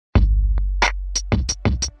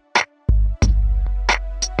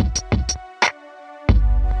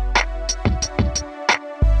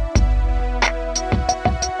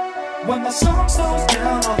When the sun slows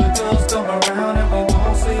down, all the girls come around, and we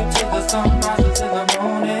won't sleep till the sun rises in the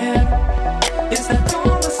morning. It's that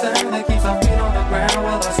calm sound that keeps our feet on the ground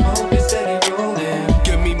while our smoke is steady rolling.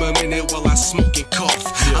 Give me a minute while I smoke and cough.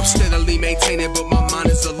 I'm steadily maintaining, but my mind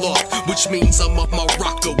is aloft, which means I'm up my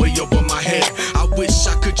rocker way over my head. I wish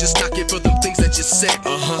I could just knock it for them things that you said.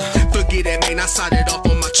 Forget it, man, I signed it off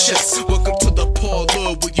on my chest. Welcome to the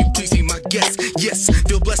Parlor, will you please be my guest? Yes,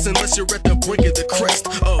 feel blessed unless you're at the brink of the crest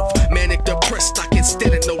of manic depressed. I can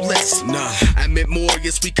stand it no less. Nah, I meant more.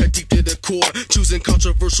 Yes, we cut deep to the core, choosing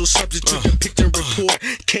controversial subjects to depict and report.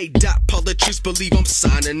 Parlor Trix, believe I'm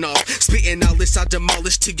signing off. Spitting knowledge I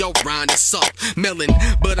demolish till your rind is soft. Melon,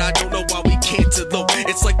 but I don't know why we can't elope.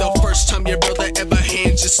 It's like the first time your brother ever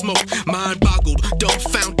hands you smoke. Mind boggled,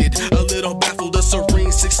 dumbfounded, a little baffled. A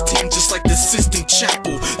serene 16, just like the Sistine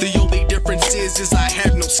Chapel. The only difference is I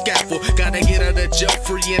have no scaffold. Gotta get out of jail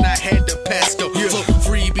free and I had to pass go. Flow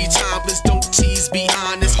free, be timeless, don't tease, be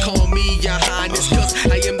honest. Call me your highness, cause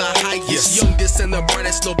I am the highest, youngest and the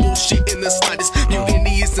brightest. No bullshit in the slightest.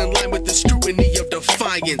 Mutiny is in line with the scrutiny of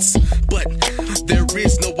defiance, but there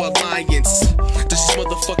is no alliance. This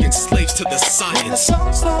motherfucking slaves to the science. When the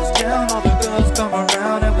sun slows down, all the girls come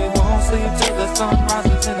around, and we won't sleep till the sun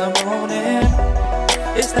rises in the morning.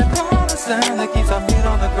 It's that calm sound that keeps our feet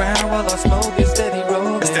on the ground while our smoke is steady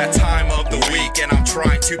rolling. It's that time of the week and I'm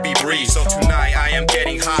trying to be brief. So tonight I am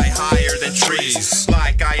getting higher than trees.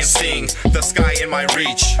 Like I am seeing the sky in my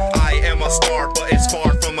reach. I am a star, but it's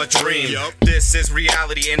far from a dream. This is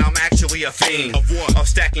reality and I'm actually a fiend. Of what? Of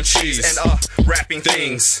stacking cheese and wrapping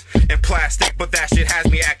things in plastic, but that shit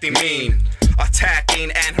has me acting mean.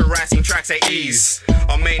 Attacking and harassing tracks at ease.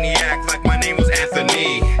 A maniac like my name was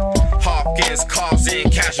Anthony Hopkins, causing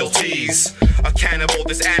casualties. A cannibal,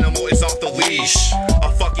 this animal is off the leash.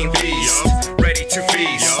 A fucking beast, ready to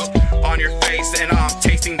feast on your face, and I'm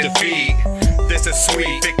tasting defeat. This is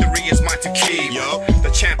sweet, victory is mine to keep.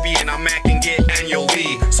 The champion, I'm acting it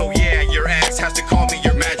annually. So yeah, your ass has to call me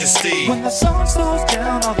your majesty. When the sun slows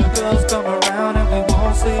down, all the girls come around, and we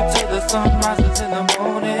won't sleep till the sun rises in the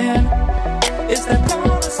morning. It's that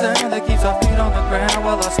calm sound that keeps our feet on the ground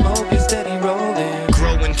while our smoke is steady rolling.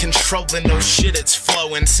 Growing, controlling, no shit, it's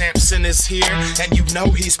flowing. Samson is here, and you know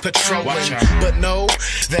he's patrolling. But know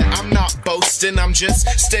that I'm not boasting, I'm just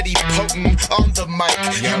steady potent on the mic.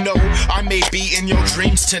 You know I may be in your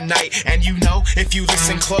dreams tonight, and you know if you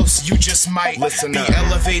listen close, you just might be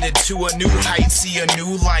elevated to a new height, see a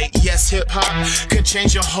new light. Yes, hip-hop could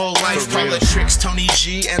change your whole life. Parlor Trix, Tony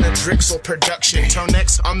G, and a Drixel production. Tone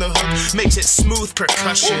X on the hook makes it smooth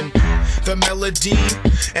percussion. The melody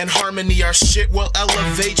and harmony, our shit will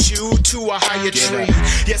elevate you to a higher tree.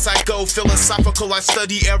 Yes, I go philosophical, I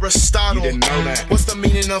study Aristotle. You didn't know that. What's the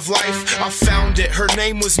meaning of life? I found it, her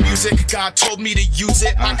name was music. God told me to use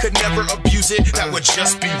it, I could never abuse it. That would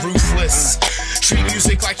just be ruthless. Treat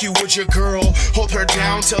music like you would your girl. Hold her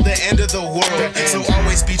down till the end of the world. So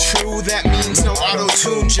always be true, that means no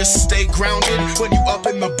auto-tune. Just stay grounded when you up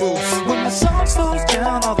in the booth. When the sun slows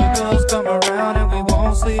down, all the girls come around, and we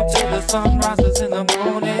won't sleep till the sun rises in the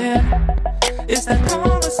morning. It's that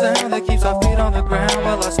calm sound that